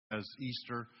as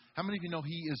Easter. How many of you know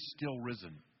He is still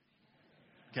risen?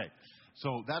 Okay,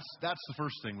 so that's the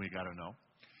first thing we got to know.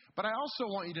 But I also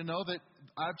want you to know that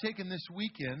I've taken this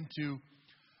weekend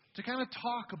to kind of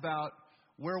talk about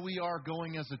where we are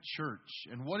going as a church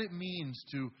and what it means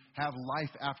to have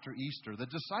life after Easter. The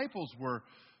disciples were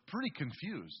pretty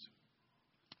confused,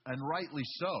 and rightly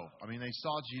so. I mean, they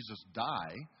saw Jesus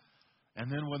die,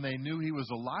 and then when they knew He was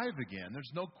alive again,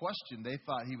 there's no question they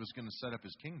thought He was going to set up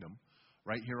His kingdom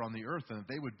right here on the earth, and that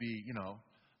they would be,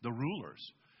 the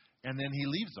rulers. And then He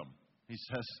leaves them. He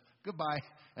says goodbye,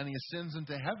 and He ascends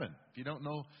into heaven. If you don't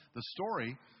know the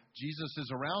story, Jesus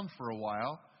is around for a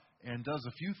while and does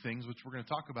a few things, which we're going to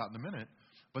talk about in a minute.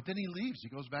 But then He leaves. He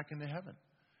goes back into heaven.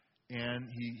 And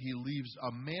He leaves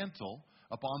a mantle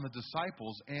upon the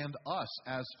disciples and us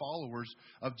as followers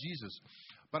of Jesus.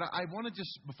 But I want to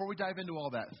just, before we dive into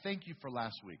all that, thank you for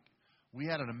last week. We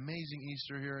had an amazing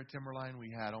Easter here at Timberline.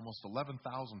 We had almost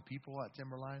 11,000 people at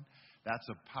Timberline. That's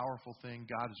a powerful thing.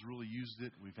 God has really used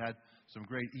it. We've had some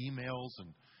great emails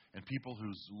and people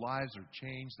whose lives are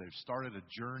changed. They've started a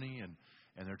journey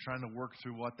and they're trying to work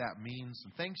through what that means.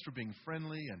 And thanks for being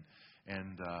friendly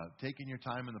and taking your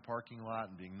time in the parking lot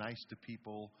and being nice to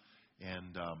people.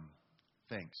 And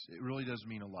thanks. It really does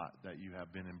mean a lot that you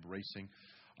have been embracing.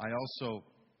 I also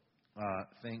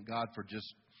thank God for just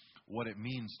what it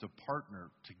means to partner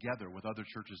together with other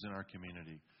churches in our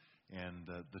community. And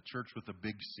the church with a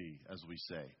big C, as we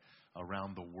say,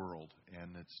 around the world.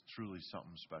 And it's truly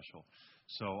something special.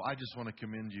 So I just want to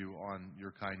commend you on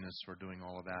your kindness for doing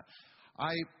all of that.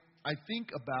 I think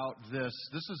about this.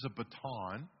 This is a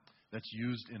baton that's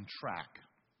used in track.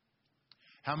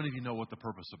 How many of you know what the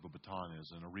purpose of a baton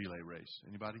is in a relay race?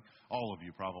 Anybody? All of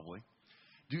you probably.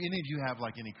 Do any of you have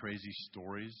like any crazy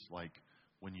stories? Like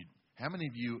how many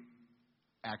of you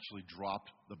actually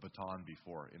dropped the baton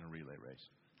before in a relay race?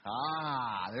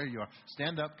 Ah, there you are.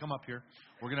 Stand up. Come up here.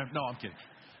 We're gonna. No, I'm kidding.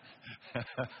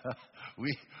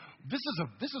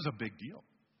 This is a big deal.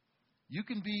 You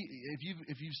can be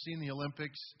if you've seen the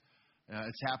Olympics.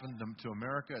 It's happened to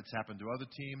America. It's happened to other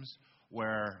teams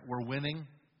where we're winning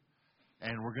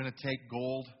and we're going to take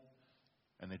gold,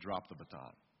 and they drop the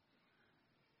baton.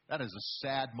 That is a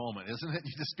sad moment, isn't it?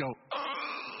 You just go.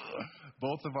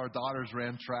 Both of our daughters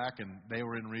ran track, and they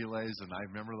were in relays, and I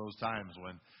remember those times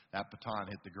when that baton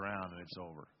hit the ground, and it's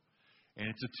over. And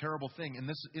it's a terrible thing. And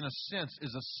this, in a sense,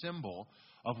 is a symbol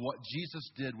of what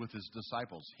Jesus did with His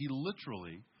disciples. He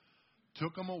literally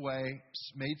took them away,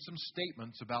 made some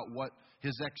statements about what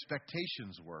His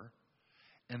expectations were,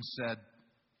 and said,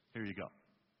 here you go.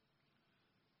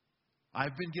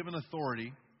 I've been given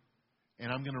authority,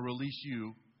 and I'm going to release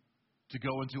you to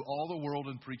go into all the world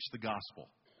and preach the gospel.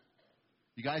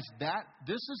 You guys,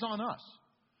 this is on us.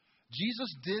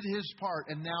 Jesus did His part,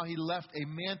 and now He left a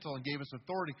mantle and gave us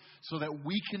authority so that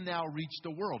we can now reach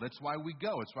the world. That's why we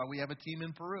go. It's why we have a team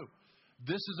in Peru.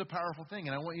 This is a powerful thing,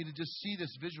 and I want you to just see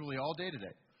this visually all day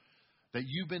today, that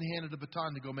you've been handed a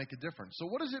baton to go make a difference. So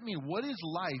what does it mean? What is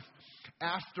life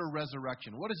after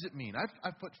resurrection? What does it mean?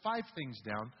 I've put 5 things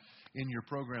down in your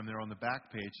program there on the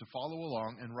back page, so follow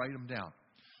along and write them down.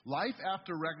 Life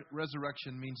after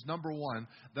resurrection means, number 1,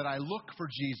 that I look for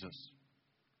Jesus.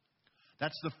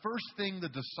 That's the first thing the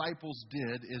disciples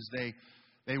did, is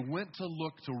they went to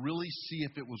look to really see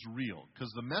if it was real.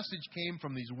 Because the message came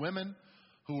from these women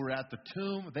who were at the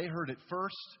tomb. They heard it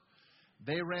first.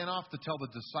 They ran off to tell the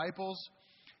disciples.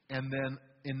 And then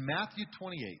in Matthew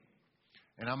 28,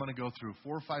 and I'm going to go through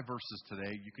 4 or 5 verses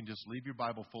today. You can just leave your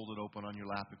Bible folded open on your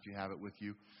lap if you have it with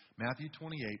you. Matthew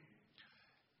 28.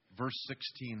 Verse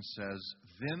 16 says,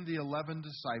 then the 11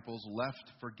 disciples left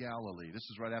for Galilee. This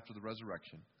is right after the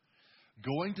resurrection.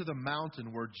 Going to the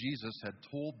mountain where Jesus had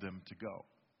told them to go.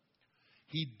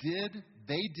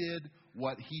 They did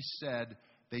what He said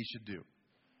they should do.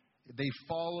 They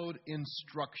followed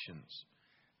instructions.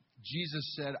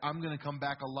 Jesus said, I'm going to come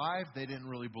back alive. They didn't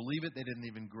really believe it. They didn't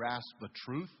even grasp the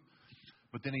truth.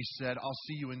 But then He said, I'll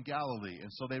see you in Galilee.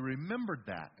 And so they remembered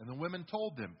that. And the women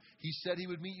told them, He said He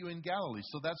would meet you in Galilee.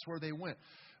 So that's where they went.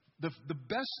 The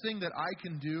best thing that I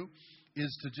can do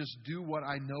is to just do what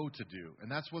I know to do.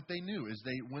 And that's what they knew, is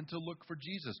they went to look for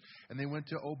Jesus. And they went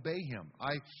to obey Him.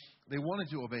 They wanted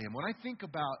to obey Him. When I think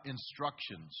about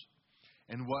instructions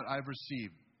and what I've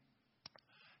received,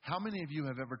 how many of you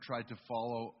have ever tried to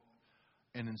follow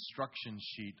an instruction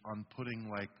sheet on putting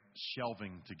like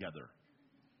shelving together?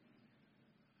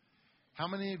 How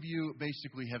many of you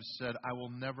basically have said, I will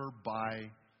never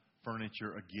buy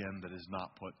furniture again that is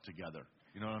not put together?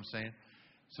 You know what I'm saying?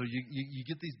 So you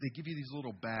get these, they give you these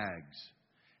little bags,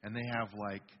 and they have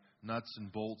like nuts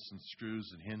and bolts and screws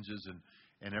and hinges,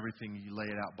 and everything, you lay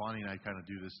it out. Bonnie and I kind of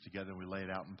do this together, and we lay it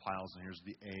out in piles, and here's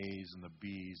the A's and the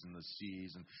B's and the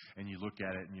C's, and you look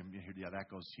at it, and you hear, yeah, that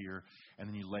goes here, and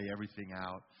then you lay everything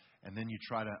out, and then you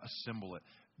try to assemble it.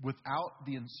 Without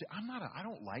the, I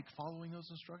don't like following those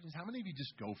instructions. How many of you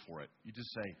just go for it? You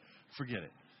just say, forget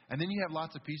it. And then you have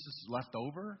lots of pieces left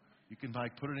over. You can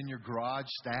like put it in your garage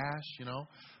stash, you know.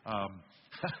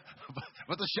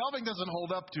 But the shelving doesn't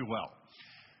hold up too well.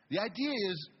 The idea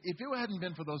is, if it hadn't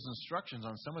been for those instructions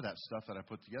on some of that stuff that I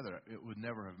put together, it would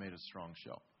never have made a strong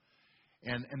shelf.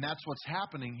 And that's what's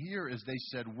happening here is they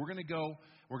said, we're going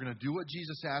to do what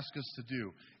Jesus asked us to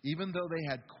do. Even though they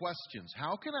had questions.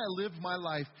 How can I live my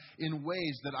life in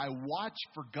ways that I watch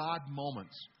for God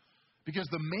moments? Because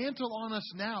the mantle on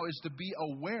us now is to be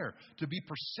aware, to be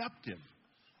perceptive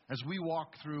as we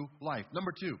walk through life.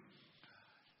 Number 2.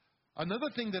 Another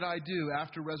thing that I do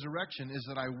after resurrection is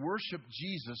that I worship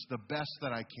Jesus the best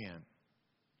that I can.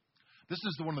 This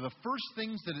is one of the first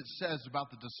things that it says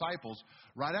about the disciples.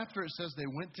 Right after it says they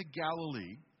went to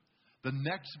Galilee, the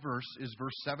next verse is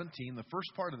verse 17. The first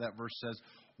part of that verse says,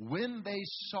 when they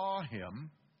saw him,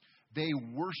 they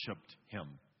worshiped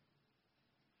him.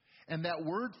 And that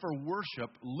word for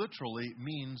worship literally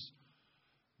means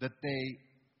that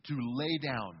to lay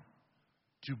down,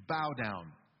 to bow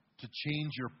down, to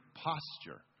change your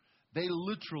posture. They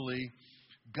literally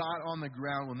got on the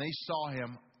ground when they saw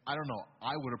him. I don't know.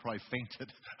 I would have probably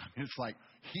fainted. I mean, it's like,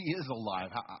 he is alive.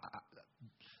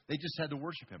 They just had to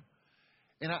worship him.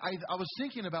 And I was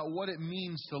thinking about what it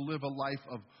means to live a life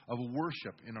of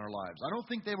worship in our lives. I don't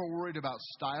think they were worried about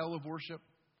style of worship.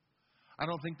 I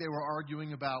don't think they were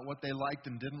arguing about what they liked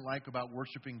and didn't like about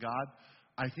worshiping God.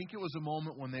 I think it was a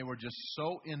moment when they were just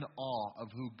so in awe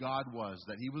of who God was,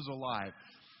 that he was alive,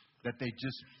 that they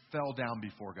just fell down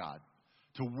before God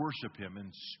to worship him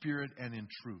in spirit and in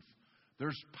truth.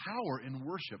 There's power in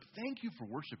worship. Thank you for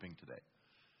worshiping today.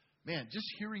 Man, just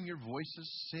hearing your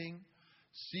voices sing,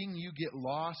 seeing you get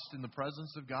lost in the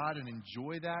presence of God and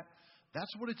enjoy that,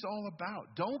 that's what it's all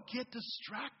about. Don't get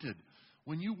distracted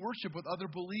when you worship with other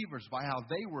believers by how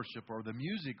they worship or the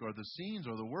music or the scenes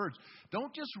or the words.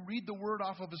 Don't just read the word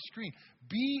off of a screen.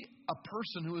 Be a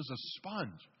person who is a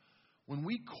sponge. When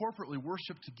we corporately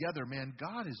worship together, man,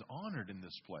 God is honored in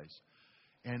this place.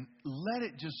 And let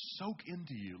it just soak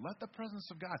into you. Let the presence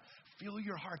of God fill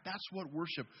your heart. That's what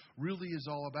worship really is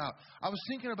all about. I was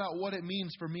thinking about what it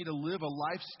means for me to live a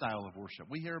lifestyle of worship.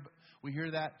 We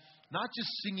hear that, not just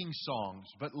singing songs,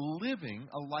 but living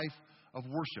a life of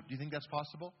worship. Do you think that's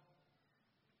possible?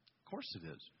 Of course it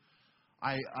is.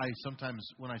 I sometimes,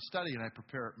 when I study and I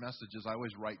prepare messages, I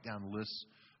always write down lists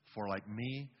for like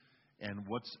me, and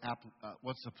what's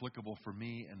applicable for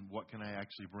me, and what can I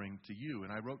actually bring to you.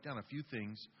 And I wrote down a few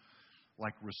things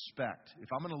like respect. If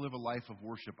I'm going to live a life of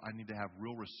worship, I need to have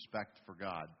real respect for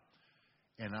God.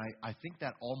 And I think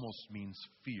that almost means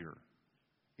fear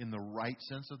in the right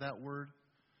sense of that word.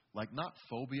 Like not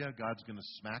phobia, God's going to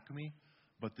smack me,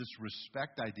 but this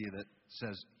respect idea that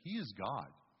says he is God.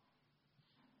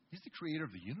 He's the creator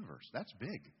of the universe. That's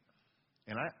big.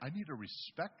 And I need to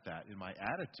respect that in my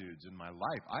attitudes, in my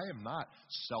life. I am not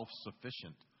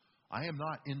self-sufficient. I am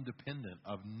not independent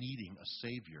of needing a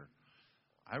Savior.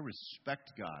 I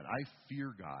respect God. I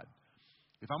fear God.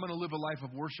 If I'm going to live a life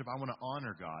of worship, I want to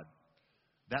honor God.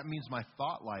 That means my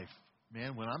thought life,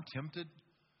 man, when I'm tempted,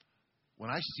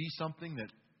 when I see something that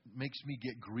makes me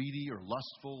get greedy or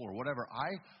lustful or whatever,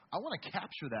 I want to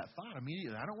capture that thought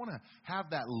immediately. I don't want to have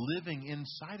that living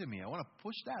inside of me. I want to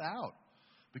push that out.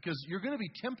 Because you're going to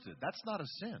be tempted. That's not a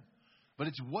sin. But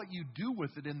it's what you do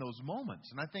with it in those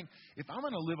moments. And I think if I'm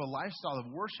going to live a lifestyle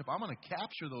of worship, I'm going to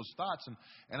capture those thoughts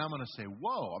and I'm going to say,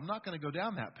 whoa, I'm not going to go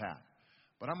down that path.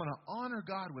 But I'm going to honor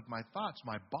God with my thoughts,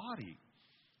 my body,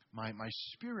 my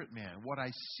spirit, man, what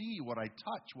I see, what I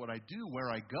touch, what I do, where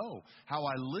I go, how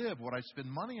I live, what I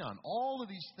spend money on. All of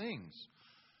these things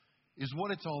is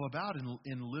what it's all about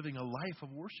in living a life of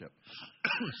worship.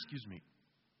 Excuse me.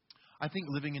 I think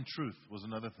living in truth was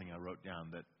another thing I wrote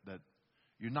down, that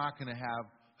you're not going to have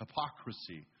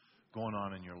hypocrisy going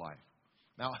on in your life.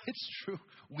 Now, it's true.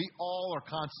 We all are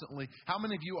constantly, how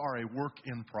many of you are a work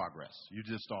in progress? You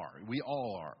just are. We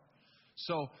all are.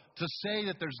 So to say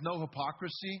that there's no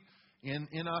hypocrisy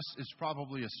in us is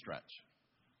probably a stretch.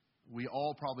 We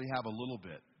all probably have a little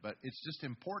bit, but it's just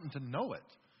important to know it.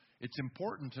 It's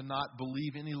important to not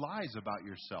believe any lies about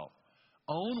yourself.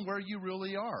 Own where you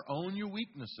really are. Own your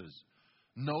weaknesses.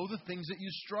 Know the things that you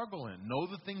struggle in. Know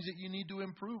the things that you need to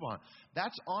improve on.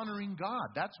 That's honoring God.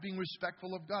 That's being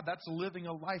respectful of God. That's living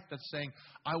a life that's saying,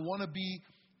 I want to be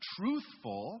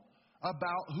truthful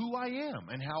about who I am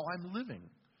and how I'm living.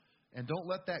 And don't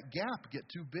let that gap get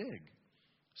too big.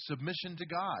 Submission to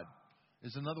God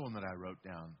is another one that I wrote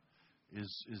down.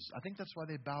 I think that's why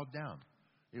they bowed down.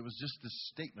 It was just this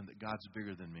statement that God's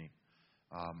bigger than me.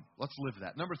 Let's live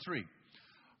that. Number 3,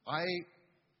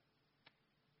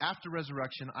 after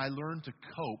resurrection, I learned to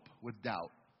cope with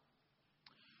doubt.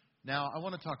 Now, I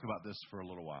want to talk about this for a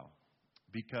little while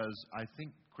because I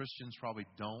think Christians probably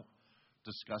don't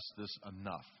discuss this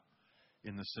enough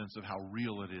in the sense of how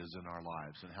real it is in our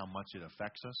lives and how much it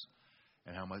affects us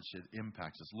and how much it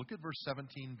impacts us. Look at verse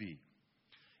 17b.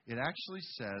 It actually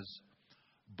says,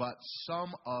 but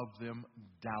some of them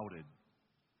doubted.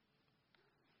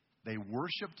 They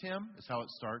worshiped him, is how it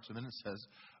starts, and then it says,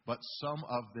 but some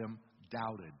of them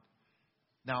doubted.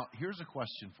 Now, here's a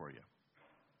question for you.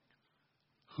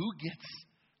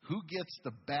 Who gets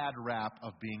the bad rap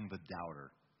of being the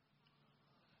doubter?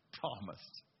 Thomas.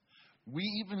 We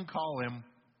even call him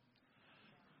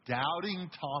Doubting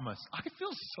Thomas. I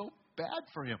feel so bad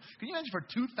for him. Can you imagine for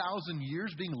 2,000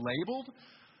 years being labeled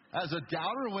as a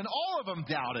doubter when all of them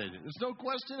doubted? There's no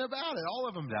question about it. All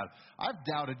of them doubted. I've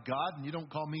doubted God, and you don't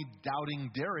call me Doubting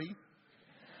Derry.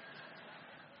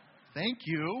 Thank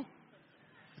you.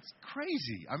 It's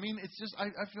crazy. I mean, it's just, I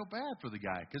feel bad for the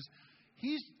guy because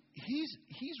he's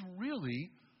really,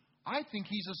 I think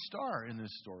he's a star in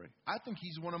this story. I think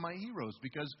he's one of my heroes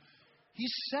because he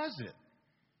says it.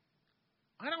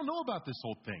 I don't know about this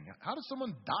whole thing. How does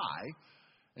someone die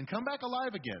and come back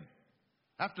alive again?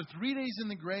 After 3 days in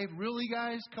the grave? Really,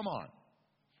 guys? Come on.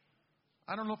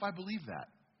 I don't know if I believe that.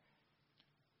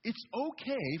 It's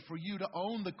okay for you to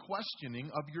own the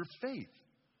questioning of your faith.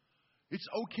 It's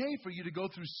okay for you to go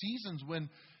through seasons when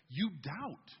you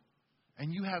doubt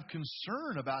and you have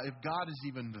concern about if God is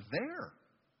even there,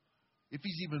 if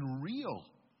he's even real.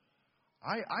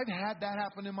 I've had that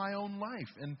happen in my own life,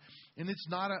 and it's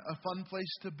not a fun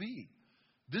place to be.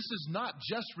 This is not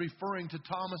just referring to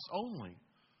Thomas only.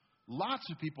 Lots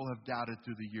of people have doubted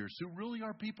through the years who really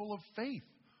are people of faith,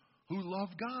 who love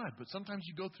God, but sometimes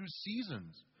you go through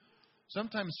seasons.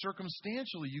 Sometimes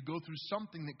circumstantially you go through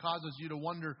something that causes you to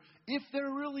wonder if there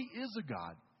really is a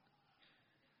God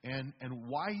and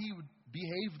why he would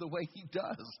behave the way he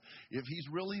does if he's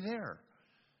really there.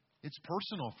 It's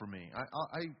personal for me.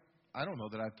 I don't know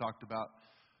that I've talked about,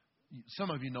 some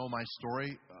of you know my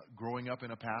story, growing up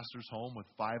in a pastor's home with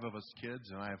 5 of us kids,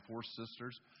 and I have 4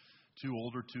 sisters, 2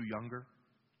 older, 2 younger.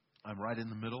 I'm right in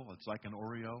the middle. It's like an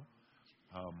Oreo.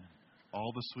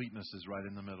 All the sweetness is right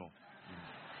in the middle.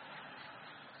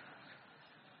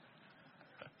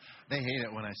 They hate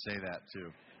it when I say that,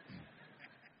 too.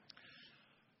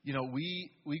 You know,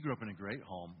 we grew up in a great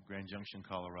home, Grand Junction,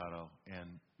 Colorado,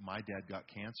 and my dad got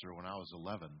cancer when I was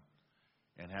 11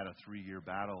 and had a 3-year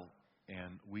battle,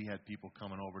 and we had people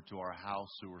coming over to our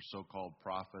house who were so-called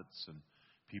prophets and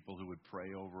people who would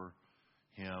pray over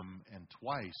him, and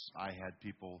twice I had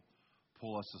people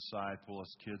pull us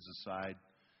kids aside,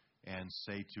 and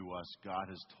say to us, God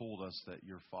has told us that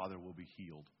your father will be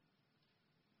healed.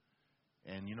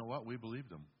 And you know what? We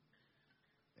believed him.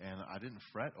 And I didn't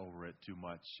fret over it too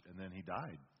much. And then he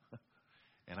died.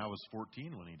 And I was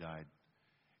 14 when he died.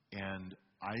 And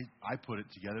I put it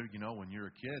together, you know, when you're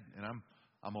a kid, and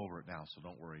I'm over it now, so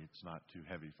don't worry, it's not too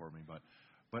heavy for me.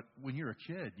 But when you're a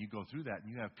kid, you go through that,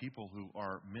 and you have people who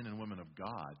are men and women of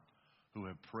God who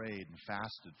have prayed and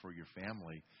fasted for your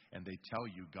family, and they tell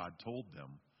you God told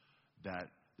them that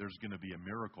there's going to be a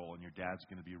miracle and your dad's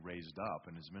going to be raised up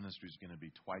and his ministry is going to be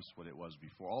twice what it was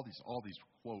before. All these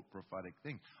quote prophetic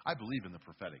things. I believe in the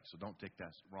prophetic, so don't take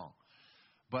that wrong.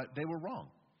 But they were wrong.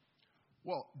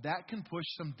 Well, that can push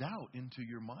some doubt into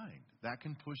your mind. That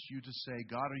can push you to say,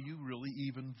 God, are you really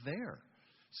even there?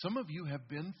 Some of you have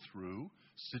been through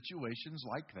situations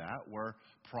like that where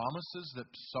promises that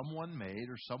someone made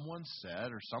or someone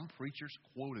said or some preachers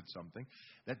quoted something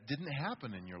that didn't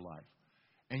happen in your life.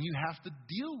 And you have to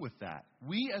deal with that.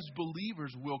 We as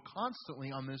believers will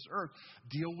constantly on this earth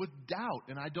deal with doubt.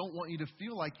 And I don't want you to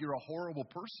feel like you're a horrible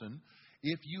person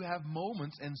if you have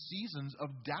moments and seasons of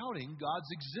doubting God's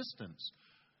existence.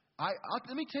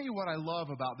 Let me tell you what I love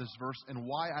about this verse and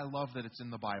why I love that it's in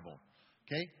the Bible.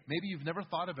 Okay? Maybe you've never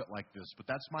thought of it like this, but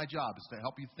that's my job, is to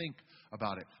help you think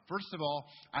about it. First of all,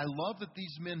 I love that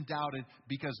these men doubted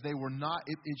because they were not,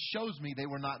 it shows me they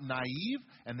were not naive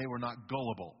and they were not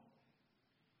gullible.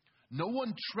 No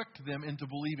one tricked them into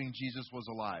believing Jesus was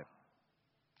alive.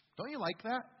 Don't you like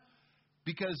that?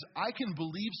 Because I can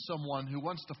believe someone who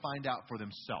wants to find out for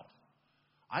themselves.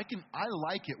 I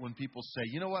like it when people say,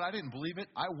 you know what, I didn't believe it.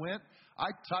 I went,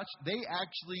 they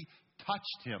actually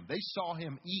touched him. They saw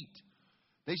him eat.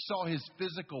 They saw his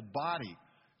physical body.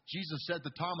 Jesus said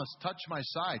to Thomas, touch my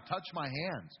side, touch my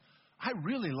hands. I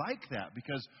really like that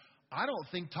because I don't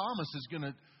think Thomas is going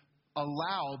to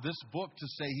allow this book to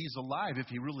say he's alive if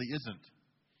he really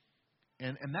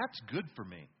isn't. And that's good for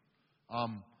me.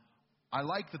 I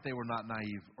like that they were not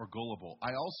naive or gullible.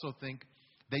 I also think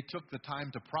they took the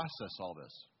time to process all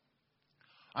this.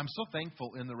 I'm so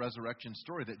thankful in the resurrection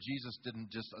story that Jesus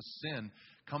didn't just ascend,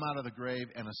 come out of the grave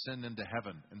and ascend into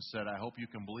heaven and said, I hope you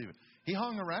can believe it. He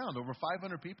hung around. Over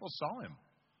 500 people saw him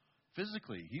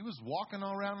physically. He was walking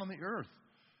all around on the earth,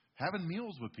 having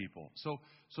meals with people.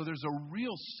 So there's a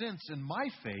real sense in my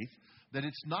faith that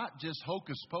it's not just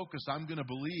hocus pocus, I'm going to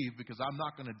believe because I'm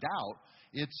not going to doubt.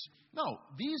 It's, no,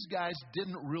 these guys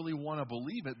didn't really want to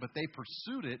believe it, but they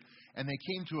pursued it and they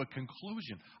came to a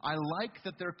conclusion. I like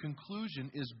that their conclusion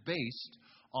is based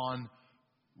on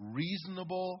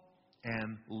reasonable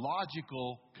and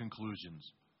logical conclusions.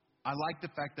 I like the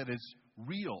fact that it's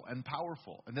real and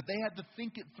powerful and that they had to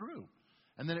think it through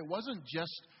and that it wasn't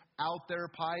just out there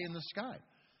pie in the sky.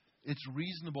 It's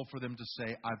reasonable for them to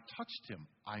say, I've touched him.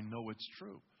 I know it's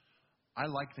true. I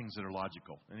like things that are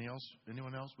logical.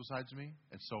 Anyone else besides me?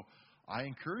 And so I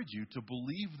encourage you to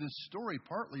believe this story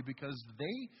partly because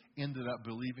they ended up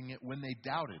believing it when they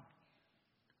doubted.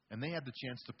 And they had the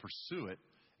chance to pursue it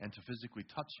and to physically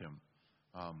touch him.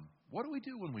 What do we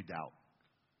do when we doubt?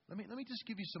 Let me just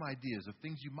give you some ideas of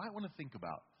things you might want to think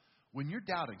about. When you're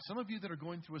doubting, some of you that are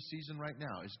going through a season right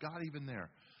now, is God even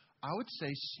there? I would say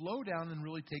slow down and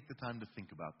really take the time to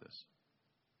think about this.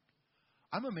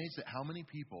 I'm amazed at how many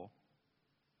people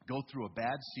go through a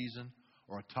bad season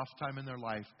or a tough time in their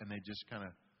life and they just kind of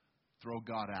throw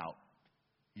God out.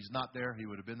 He's not there. He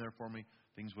would have been there for me.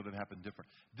 Things would have happened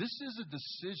different. This is a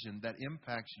decision that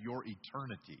impacts your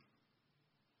eternity.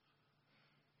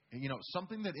 And,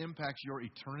 something that impacts your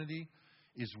eternity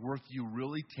is worth you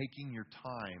really taking your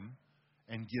time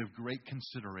and give great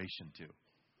consideration to.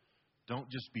 Don't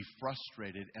just be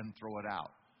frustrated and throw it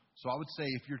out. So I would say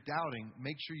if you're doubting,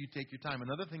 make sure you take your time.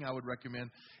 Another thing I would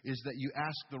recommend is that you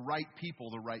ask the right people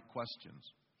the right questions.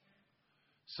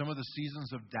 Some of the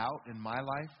seasons of doubt in my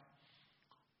life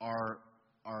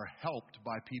are helped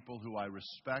by people who I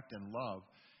respect and love.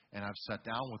 And I've sat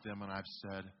down with them and I've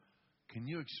said, can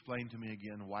you explain to me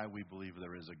again why we believe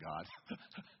there is a God?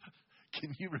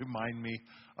 Can you remind me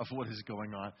of what is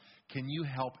going on? Can you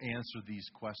help answer these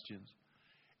questions?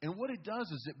 And what it does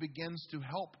is it begins to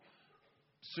help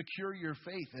secure your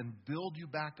faith and build you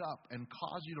back up and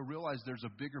cause you to realize there's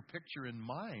a bigger picture in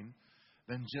mind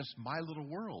than just my little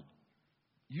world.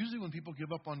 Usually when people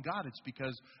give up on God, it's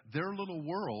because their little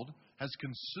world has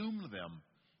consumed them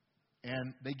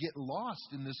and they get lost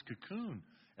in this cocoon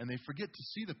and they forget to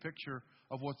see the picture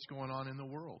of what's going on in the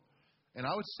world. And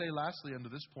I would say lastly under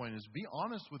this point is be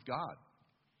honest with God.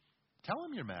 Tell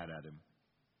him you're mad at him.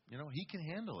 He can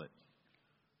handle it.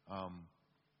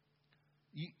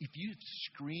 If you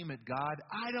scream at God,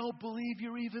 I don't believe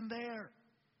you're even there.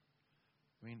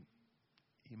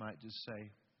 He might just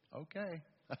say, okay,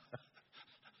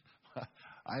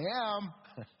 I am.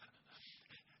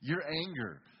 Your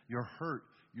anger, your hurt,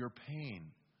 your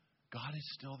pain, God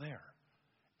is still there.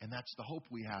 And that's the hope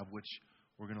we have, which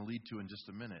we're going to lead to in just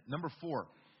a minute. Number 4,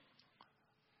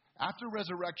 after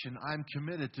resurrection, I'm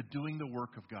committed to doing the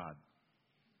work of God.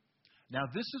 Now,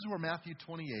 this is where Matthew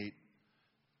 28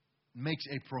 makes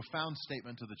a profound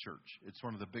statement to the church. It's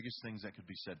one of the biggest things that could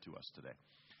be said to us today.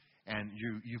 And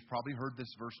you've probably heard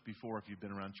this verse before if you've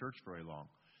been around church very long.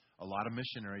 A lot of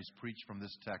missionaries preach from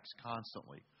this text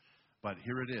constantly. But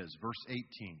here it is, verse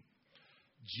 18.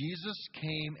 Jesus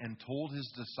came and told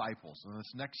his disciples, and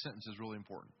this next sentence is really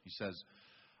important. He says,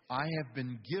 I have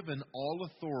been given all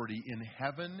authority in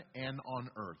heaven and on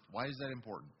earth. Why is that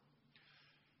important?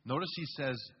 Notice he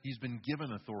says he's been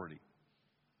given authority.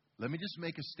 Let me just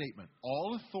make a statement.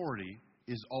 All authority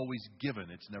is always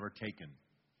given. It's never taken.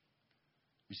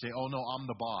 You say, oh no, I'm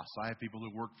the boss. I have people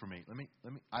who work for me.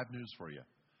 I have news for you.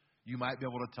 You might be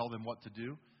able to tell them what to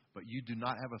do, but you do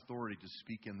not have authority to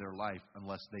speak in their life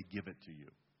unless they give it to you.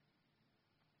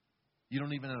 You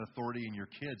don't even have authority in your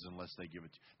kids unless they give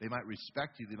it to you. They might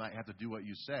respect you. They might have to do what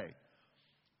you say.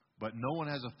 But no one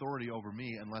has authority over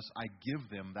me unless I give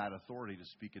them that authority to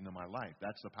speak into my life.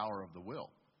 That's the power of the will.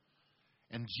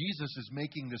 And Jesus is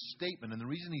making this statement. And the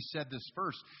reason he said this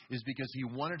first is because he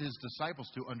wanted his disciples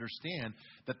to understand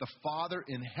that the Father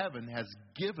in heaven has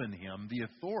given him the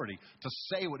authority to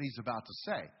say what he's about to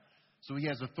say. So he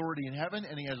has authority in heaven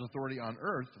and he has authority on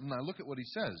earth. And now look at what he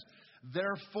says.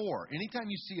 Therefore, anytime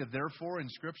you see a therefore in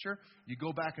Scripture, you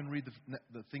go back and read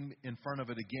the thing in front of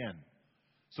it again.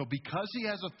 So because he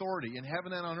has authority in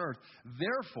heaven and on earth,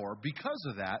 therefore, because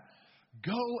of that,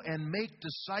 Go and make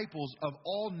disciples of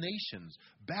all nations,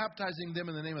 baptizing them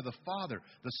in the name of the Father,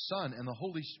 the Son, and the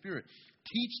Holy Spirit.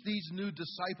 Teach these new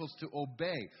disciples to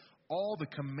obey all the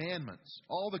commandments,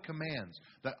 all the commands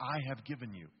that I have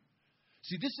given you.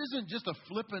 See, this isn't just a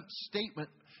flippant statement.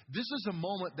 This is a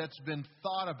moment that's been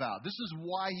thought about. This is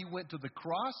why he went to the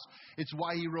cross. It's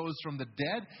why he rose from the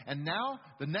dead. And now,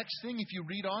 the next thing, if you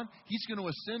read on, he's going to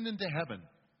ascend into heaven.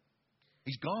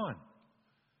 He's gone.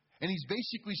 And he's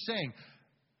basically saying,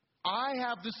 I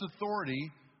have this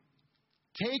authority.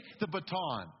 Take the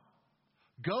baton.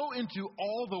 Go into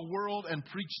all the world and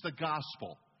preach the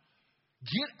gospel.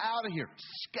 Get out of here.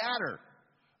 Scatter.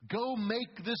 Go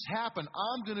make this happen.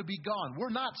 I'm going to be gone. We're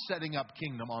not setting up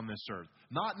kingdom on this earth.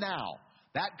 Not now.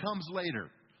 That comes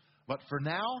later. But for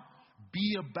now,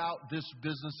 be about this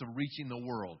business of reaching the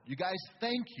world. You guys,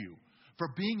 thank you for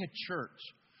being a church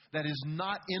that is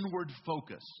not inward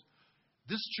focused.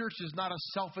 This church is not a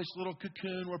selfish little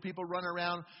cocoon where people run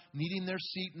around needing their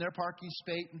seat and their parking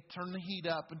space and turn the heat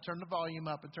up and turn the volume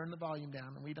up and turn the volume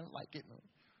down, and we don't like it.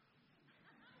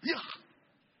 Yeah.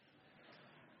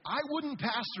 I wouldn't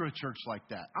pastor a church like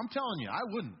that. I'm telling you, I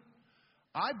wouldn't.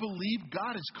 I believe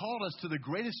God has called us to the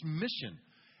greatest mission,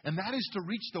 and that is to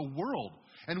reach the world.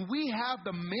 And we have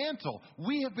the mantle.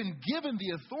 We have been given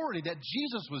the authority that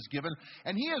Jesus was given,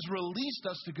 and he has released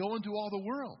us to go into all the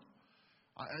world.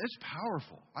 It's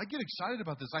powerful. I get excited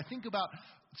about this. I think about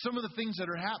some of the things that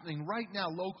are happening right now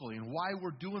locally and why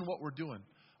we're doing what we're doing.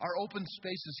 Our Open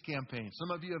Spaces campaign. Some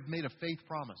of you have made a faith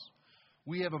promise.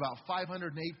 We have about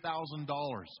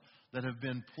 $508,000 that have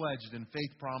been pledged in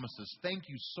faith promises. Thank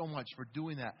you so much for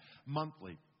doing that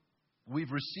monthly.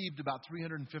 We've received about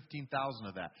 $315,000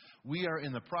 of that. We are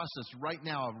in the process right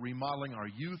now of remodeling our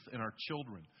youth and our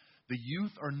children. The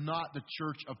youth are not the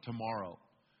church of tomorrow.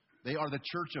 They are the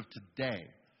church of today.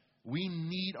 We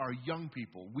need our young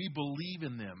people. We believe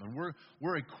in them, and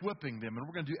we're equipping them, and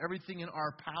we're going to do everything in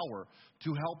our power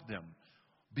to help them.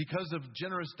 Because of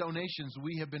generous donations,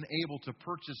 we have been able to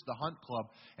purchase the Hunt Club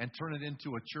and turn it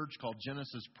into a church called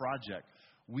Genesis Project.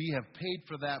 We have paid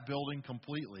for that building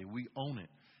completely. We own it.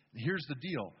 Here's the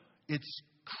deal. It's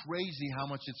crazy how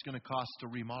much it's going to cost to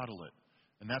remodel it.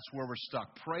 And that's where we're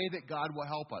stuck. Pray that God will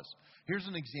help us. Here's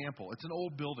an example. It's an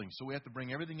old building, so we have to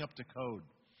bring everything up to code.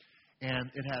 And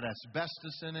it had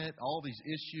asbestos in it, all these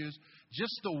issues.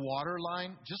 Just the water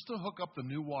line, just to hook up the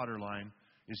new water line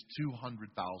is $200,000.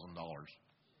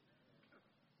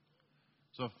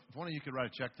 So if one of you could write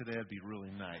a check today, that'd be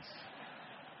really nice.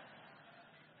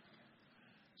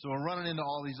 So we're running into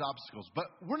all these obstacles. But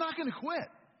we're not going to quit.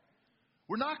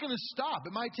 We're not going to stop.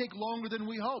 It might take longer than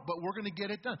we hope, but we're going to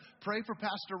get it done. Pray for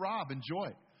Pastor Rob and Joy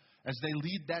as they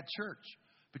lead that church,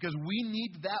 because we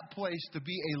need that place to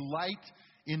be a light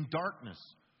in darkness.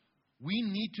 We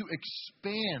need to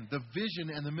expand the vision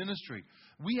and the ministry.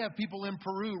 We have people in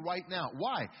Peru right now.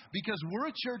 Why? Because we're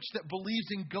a church that believes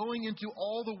in going into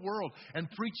all the world and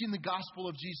preaching the gospel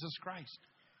of Jesus Christ.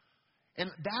 And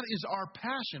that is our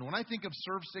passion. When I think of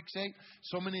Serve 6-8,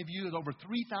 so many of you, over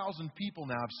 3,000 people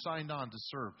now have signed on to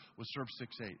serve with Serve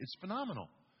 6-8. It's phenomenal.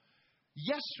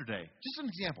 Yesterday, just an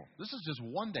example, this is just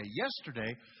one day.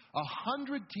 Yesterday,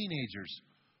 100 teenagers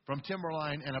from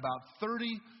Timberline and about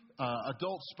 30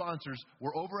 adult sponsors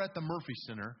were over at the Murphy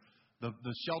Center,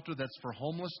 the shelter that's for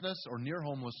homelessness or near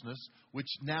homelessness, which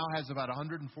now has about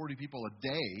 140 people a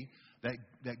day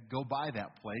that go by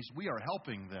that place. We are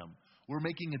helping them. We're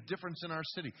making a difference in our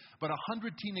city. But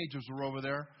 100 teenagers were over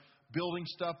there building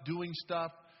stuff, doing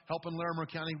stuff, helping Larimer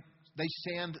County. They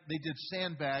did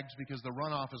sandbags because the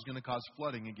runoff is going to cause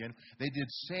flooding again. They did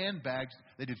sandbags.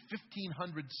 They did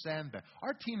 1,500 sandbags.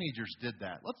 Our teenagers did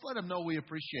that. Let's let them know we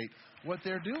appreciate what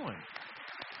they're doing.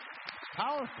 It's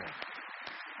powerful.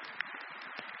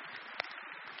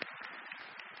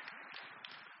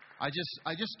 I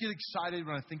just get excited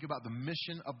when I think about the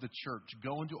mission of the church.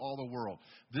 Go into all the world.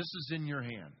 This is in your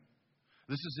hand.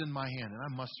 This is in my hand. And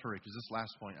I must hurry because this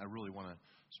last point I really want to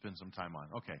spend some time on.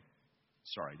 Okay.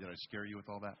 Sorry, did I scare you with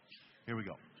all that? Here we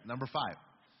go. Number 5.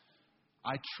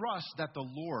 I trust that the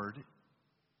Lord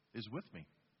is with me.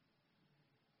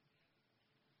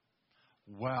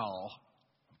 Well,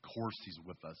 of course he's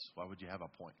with us. Why would you have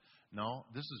a point? No,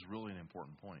 this is really an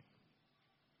important point.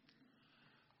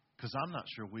 Because I'm not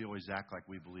sure we always act like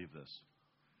we believe this.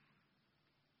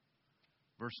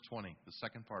 Verse 20, the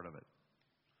second part of it.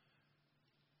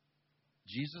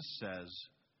 Jesus says,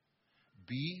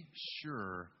 be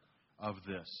sure of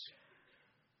this.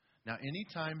 Now,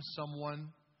 anytime someone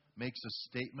makes a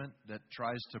statement that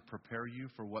tries to prepare you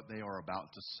for what they are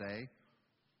about to say,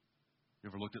 you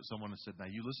ever looked at someone and said, now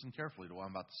you listen carefully to what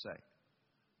I'm about to say?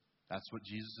 That's what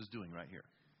Jesus is doing right here.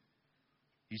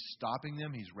 He's stopping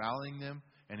them. He's rallying them.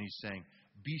 And He's saying,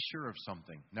 be sure of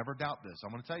something. Never doubt this.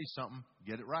 I'm going to tell you something.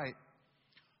 Get it right.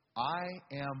 I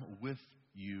am with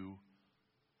you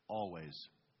always.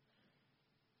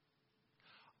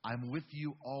 I'm with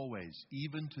you always,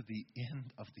 even to the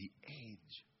end of the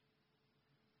age.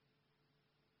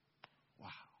 Wow.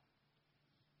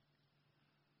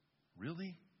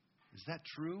 Really? Is that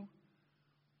true?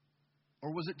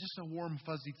 Or was it just a warm,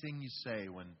 fuzzy thing you say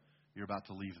when you're about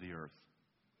to leave the earth?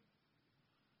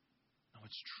 No,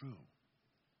 it's true.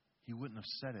 He wouldn't have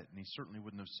said it, and He certainly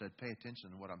wouldn't have said, pay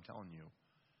attention to what I'm telling you.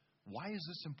 Why is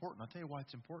this important? I'll tell you why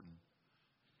it's important.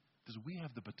 Because we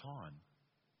have the baton.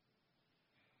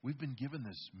 We've been given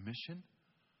this mission,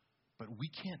 but we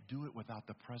can't do it without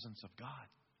the presence of God.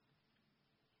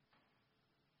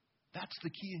 That's the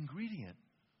key ingredient.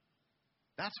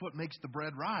 That's what makes the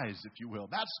bread rise, if you will.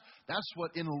 That's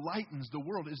what enlightens the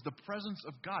world, is the presence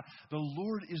of God. The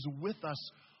Lord is with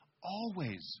us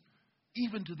always,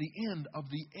 even to the end of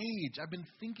the age. I've been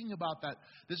thinking about that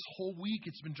this whole week.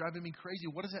 It's been driving me crazy.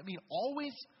 What does that mean?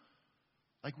 Always?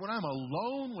 Like when I'm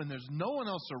alone, when there's no one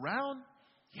else around?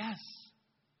 Yes.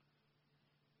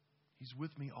 He's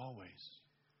with me always.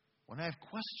 When I have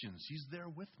questions, He's there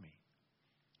with me.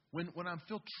 When I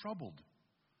feel troubled,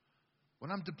 when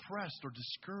I'm depressed or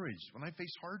discouraged, when I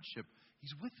face hardship,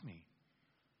 He's with me.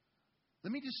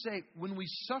 Let me just say, when we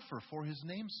suffer for His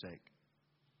name's sake,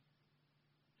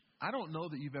 I don't know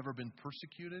that you've ever been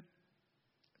persecuted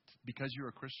because you're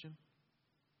a Christian.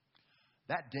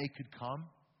 That day could come,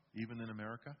 even in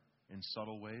America, in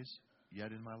subtle ways,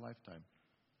 yet in my lifetime.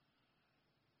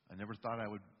 I never thought I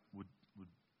would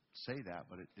say that,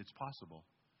 but it's possible.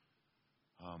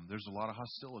 There's a lot of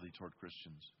hostility toward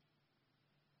Christians.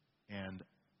 And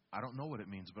I don't know what it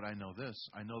means, but I know this.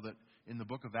 I know that in the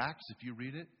book of Acts, if you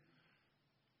read it,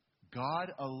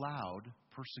 God allowed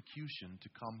persecution to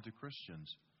come to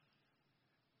Christians.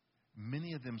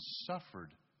 Many of them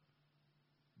suffered.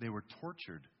 They were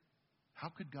tortured. How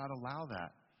could God allow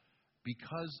that?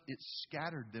 Because it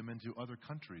scattered them into other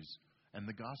countries, and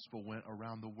the gospel went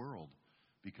around the world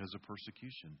because of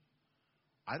persecution.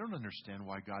 I don't understand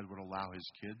why God would allow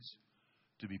His kids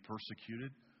to be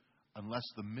persecuted unless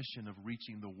the mission of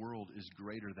reaching the world is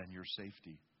greater than your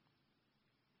safety.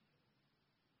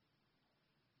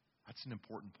 That's an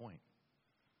important point.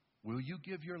 Will you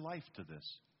give your life to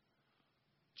this?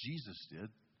 Jesus did.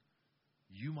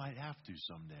 You might have to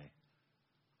someday.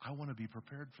 I want to be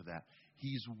prepared for that.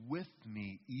 He's with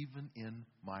me even in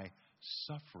my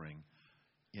suffering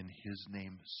in His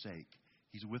name's sake.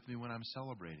 He's with me when I'm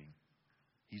celebrating.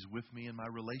 He's with me in my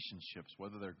relationships,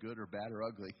 whether they're good or bad or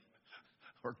ugly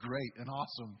or great and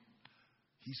awesome.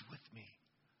 He's with me.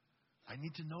 I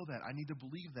need to know that. I need to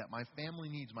believe that. My family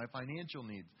needs, my financial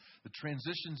needs, the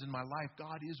transitions in my life,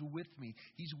 God is with me.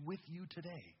 He's with you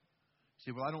today. You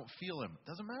say, well, I don't feel Him. It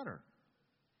doesn't matter.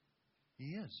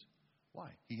 He is. Why?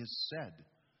 He has said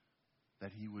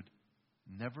that He would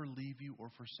never leave you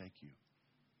or forsake you.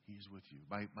 He is with you.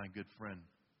 My good friend,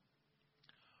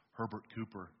 Herbert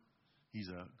Cooper, he's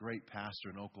a great pastor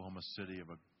in Oklahoma City of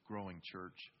a growing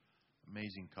church.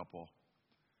 Amazing couple.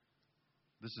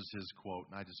 This is his quote,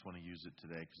 and I just want to use it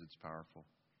today because it's powerful.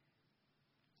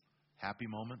 Happy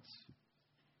moments,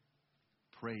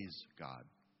 praise God.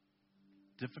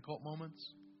 Difficult moments,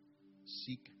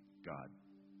 seek God.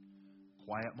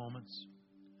 Quiet moments,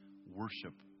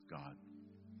 worship God.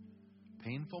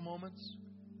 Painful moments,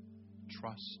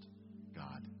 trust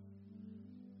God.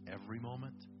 Every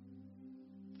moment,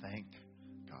 thank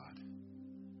God.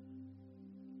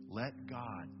 Let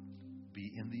God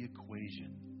be in the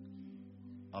equation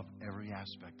of every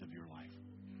aspect of your life.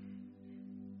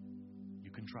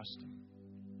 You can trust Him.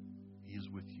 He is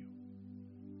with you.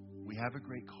 We have a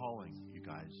great calling, you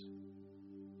guys.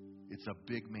 It's a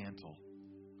big mantle.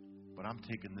 But I'm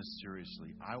taking this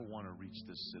seriously. I want to reach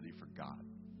this city for God.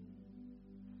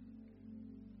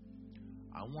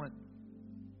 I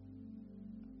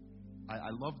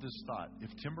love this thought. If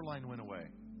Timberline went away,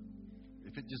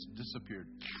 if it just disappeared,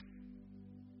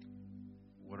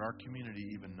 would our community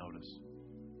even notice?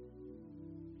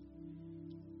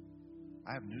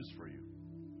 I have news for you.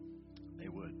 They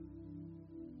would.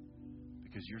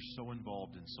 Because you're so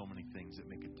involved in so many things that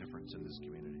make a difference in this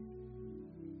community.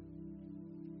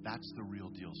 That's the real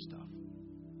deal stuff.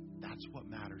 That's what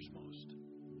matters most.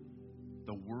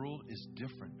 The world is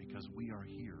different because we are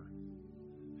here.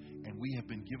 And we have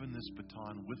been given this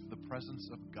baton with the presence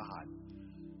of God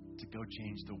to go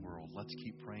change the world. Let's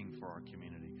keep praying for our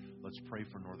community. Let's pray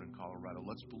for Northern Colorado.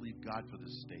 Let's believe God for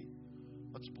this state.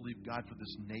 Let's believe God for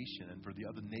this nation and for the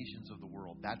other nations of the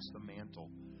world. That's the mantle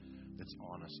that's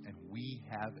on us. And we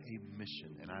have a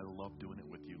mission, and I love doing it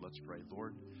with you. Let's pray.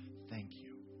 Lord, thank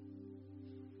you.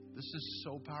 This is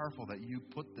so powerful that you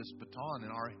put this baton in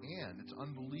our hand. It's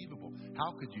unbelievable.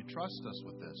 How could you trust us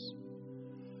with this?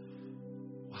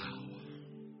 Wow.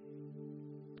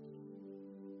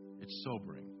 It's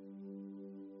sobering.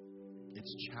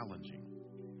 It's challenging.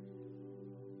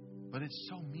 But it's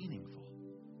so meaningful.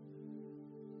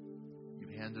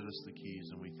 You've handed us the keys,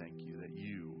 and we thank you that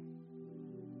you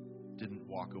didn't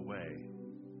walk away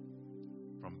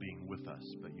from being with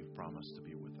us, but you've promised to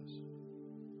be with us.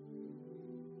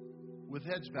 With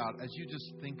heads bowed, as you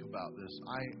just think about this,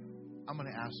 I'm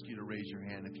going to ask you to raise your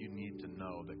hand if you need to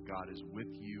know that God is with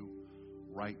you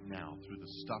right now through the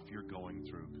stuff you're going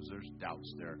through, because there's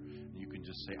doubts there. And you can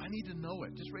just say, I need to know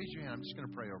it. Just raise your hand. I'm just going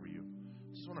to pray over you.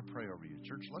 I just want to pray over you.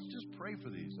 Church, let's just pray for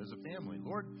these as a family.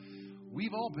 Lord,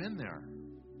 we've all been there.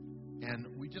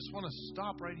 And we just want to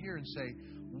stop right here and say,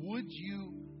 would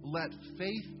you let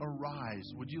faith arise?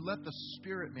 Would you let the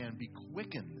spirit man be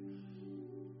quickened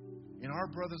in our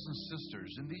brothers and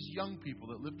sisters, in these young people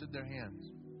that lifted their hands?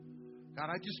 God,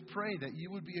 I just pray that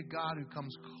you would be a God who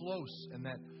comes close, and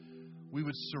that we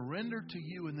would surrender to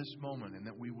you in this moment, and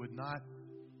that we would not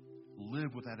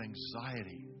live with that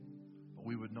anxiety, but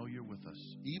we would know you're with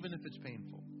us, even if it's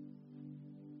painful.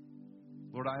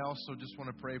 Lord, I also just want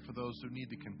to pray for those who need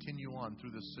to continue on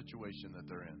through this situation that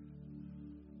they're in,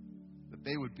 that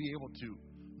they would be able to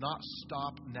not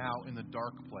stop now in the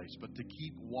dark place, but to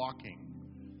keep walking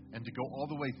and to go all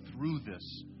the way through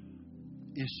this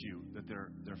issue that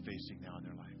they're facing now in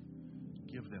their life.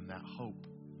 Give them that hope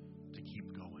to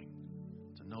keep going,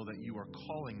 to know that you are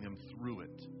calling them through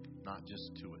it, not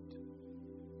just to it.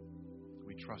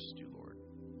 We trust you, Lord.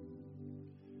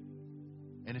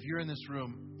 And if you're in this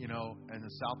room, and the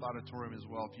South Auditorium as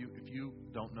well, if you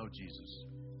don't know Jesus,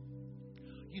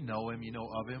 you know him, you know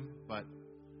of him, but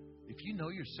if you know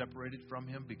you're separated from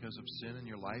him because of sin in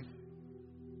your life,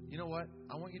 you know what?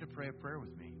 I want you to pray a prayer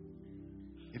with me.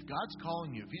 If God's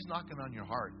calling you, if he's knocking on your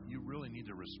heart, you really need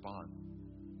to respond,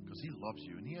 because he loves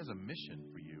you and he has a mission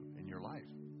for you in your life.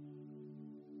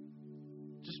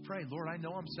 Just pray, Lord, I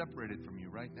know I'm separated from you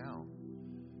right now.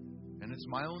 And it's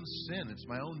my own sin. It's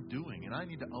my own doing. And I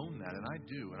need to own that. And I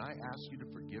do. And I ask you to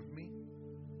forgive me.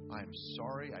 I am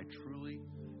sorry. I truly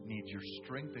need your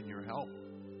strength and your help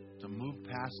to move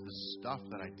past the stuff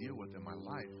that I deal with in my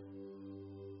life.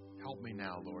 Help me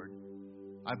now, Lord.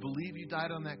 I believe you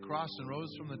died on that cross and rose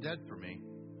from the dead for me.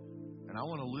 And I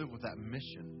want to live with that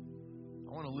mission.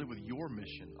 I want to live with your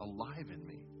mission alive in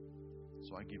me.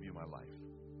 So I give you my life.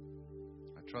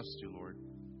 I trust you, Lord,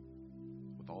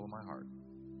 with all of my heart.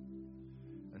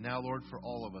 And now, Lord, for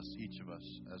all of us, each of us,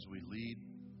 as we lead,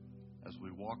 as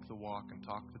we walk the walk and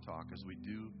talk the talk, as we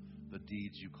do the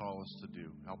deeds you call us to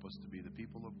do, help us to be the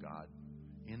people of God,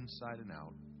 inside and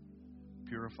out.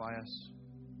 Purify us.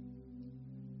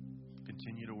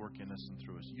 Continue to work in us and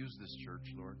through us. Use this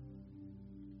church, Lord.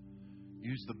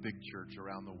 Use the big church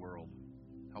around the world.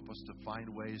 Help us to find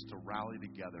ways to rally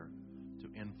together to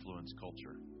influence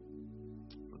culture.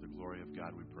 For the glory of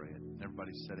God, we pray it. And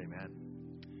everybody said amen.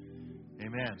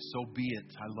 Amen. So be it.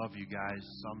 I love you guys.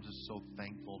 I'm just so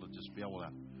thankful to just be able to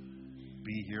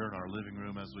be here in our living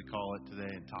room, as we call it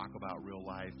today, and talk about real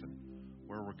life and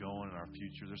where we're going in our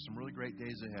future. There's some really great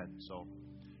days ahead. So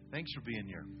thanks for being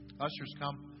here. Ushers,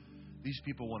 come. These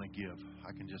people want to give.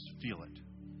 I can just feel it.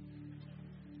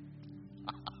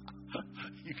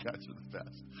 You guys are the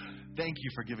best. Thank you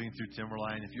for giving through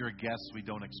Timberline. If you're a guest, we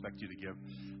don't expect you to give,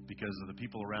 because the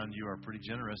people around you are pretty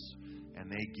generous,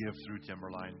 and they give through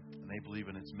Timberline, and they believe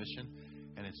in its mission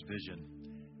and its vision.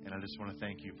 And I just want to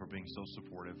thank you for being so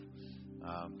supportive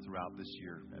throughout this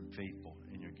year and faithful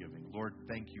in your giving. Lord,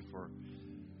 thank you for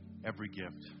every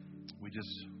gift. We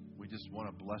just want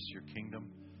to bless your kingdom.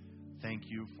 Thank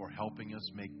you for helping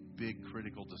us make big,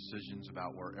 critical decisions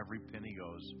about where every penny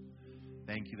goes.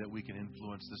 Thank you that we can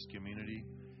influence this community,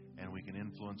 and we can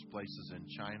influence places in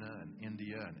China and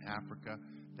India and Africa.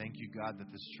 Thank you, God,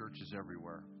 that this church is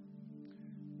everywhere.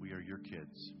 We are your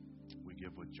kids. We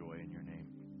give with joy in your name.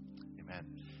 Amen.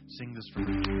 Sing this for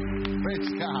me. Praise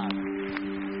God.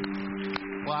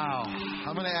 Wow.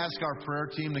 I'm going to ask our prayer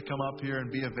team to come up here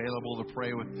and be available to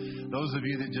pray with those of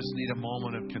you that just need a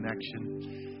moment of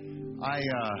connection.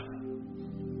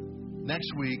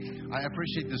 Next week, I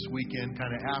appreciate this weekend,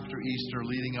 kind of after Easter,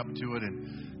 leading up to it,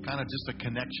 and kind of just a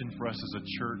connection for us as a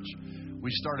church. We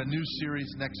start a new series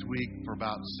next week for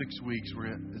about 6 weeks.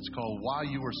 It's called While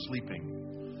You Were Sleeping.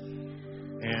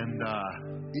 And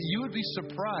you would be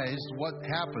surprised what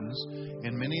happens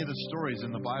in many of the stories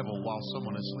in the Bible while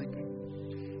someone is sleeping.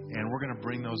 And we're going to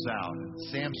bring those out. And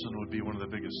Samson would be one of the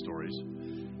biggest stories,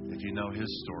 if you know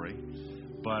his story.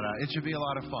 But it should be a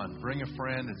lot of fun. Bring a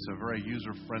friend. It's a very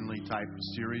user-friendly type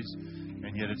series,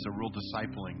 and yet it's a real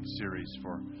discipling series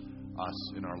for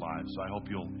us in our lives. So I hope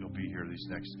you'll be here these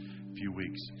next few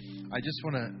weeks. I just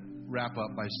want to wrap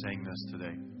up by saying this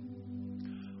today.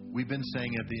 We've been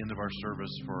saying at the end of our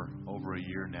service for over a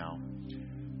year now,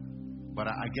 but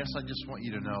I guess I just want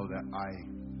you to know that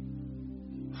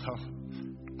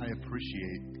I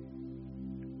appreciate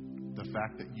the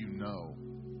fact that you know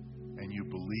and you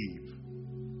believe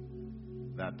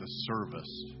that the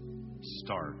service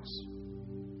starts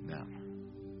now.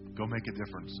 Go make a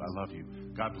difference. I love you.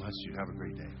 God bless you. Have a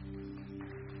great day.